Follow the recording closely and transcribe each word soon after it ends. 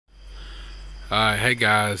Hey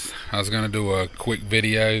guys, I was gonna do a quick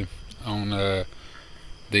video on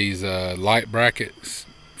these light brackets,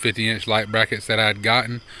 50-inch light brackets that I'd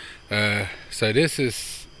gotten. So this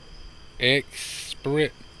is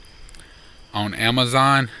Xprite on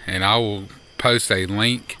Amazon, and I will post a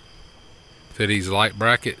link to these light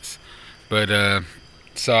brackets. But I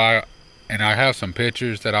have some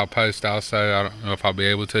pictures that I'll post also. I don't know if I'll be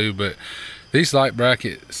able to, but these light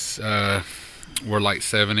brackets were like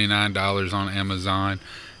 $79 on Amazon,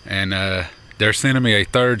 and they're sending me a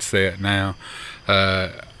third set now. I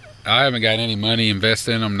haven't got any money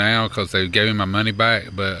invested in them now because they gave me my money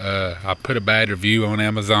back, but I put a bad review on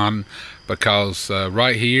Amazon because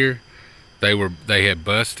right here they had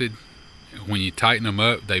busted. When you tighten them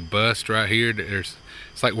up, they bust right here. It's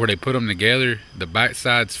like where they put them together, the back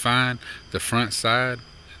side's fine, the front side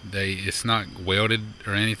it's not welded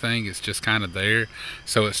or anything, it's just kind of there,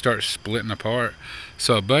 so it starts splitting apart.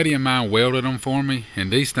 So a buddy of mine welded them for me, and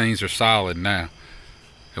these things are solid now.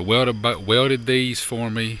 He welded these for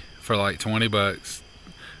me for like 20 bucks.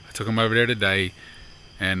 I took them over there today,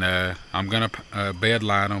 and I'm gonna bed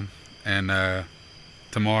line them, and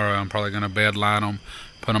tomorrow I'm probably gonna bed line them,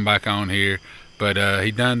 put them back on here. But he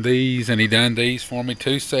done these, and he done these for me,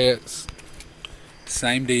 2 sets,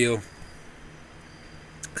 same deal,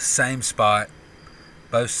 same spot,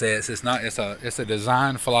 both sets. It's a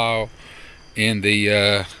design flaw in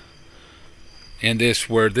the in this,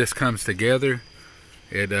 where this comes together.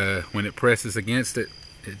 It when it presses against it,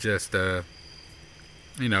 it just you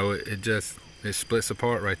know, it splits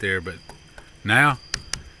apart right there. But now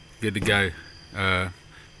good to go.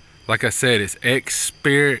 Like I said, it's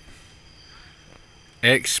Xprite,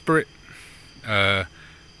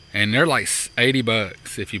 and they're like 80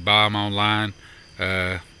 bucks if you buy them online.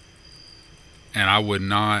 And I would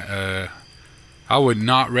not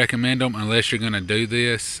recommend them unless you're gonna do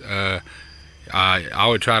this. I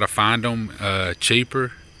would try to find them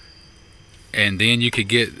cheaper, and then you could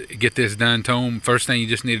get this done to them. First thing you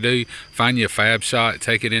just need to do, find you a fab shop,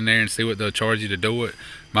 take it in there and see what they'll charge you to do it.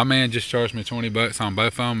 My man just charged me 20 bucks on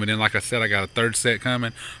both of them, and then like I said, I got a third set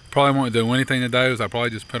coming. Probably won't do anything to those. I'll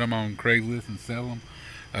probably just put them on Craigslist and sell them.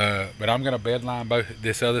 But I'm gonna bedline both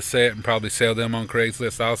this other set and probably sell them on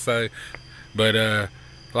Craigslist also. But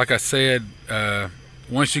like I said,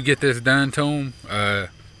 once you get this done to them,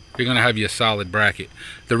 you're gonna have you a solid bracket.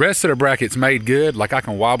 The rest of the bracket's made good. Like I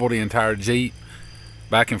can wobble the entire Jeep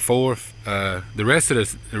back and forth. The rest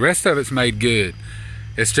of it's made good.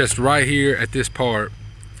 It's just right here at this part,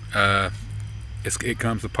 it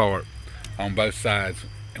comes apart on both sides,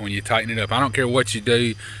 and when you tighten it up, I don't care what you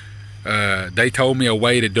do. They told me a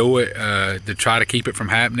way to do it, to try to keep it from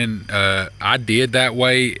happening. I did that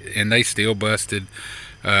way, and they still busted.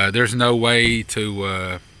 There's no way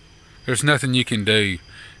to, there's nothing you can do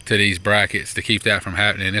to these brackets to keep that from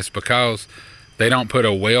happening. It's because they don't put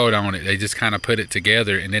a weld on it. They just kind of put it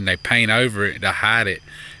together, and then they paint over it to hide it.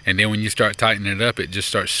 And then when you start tightening it up, it just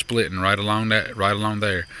starts splitting right along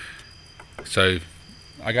there. So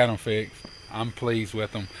I got them fixed. I'm pleased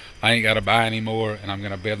with them. I ain't got to buy any more, and I'm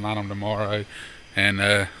gonna bedline them tomorrow, and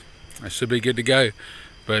I should be good to go.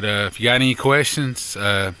 But if you got any questions,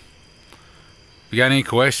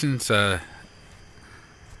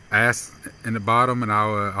 ask in the bottom, and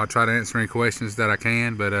I'll try to answer any questions that I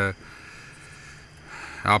can. But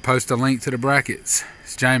I'll post a link to the brackets.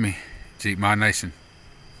 It's Jamie, Jeep My Nation.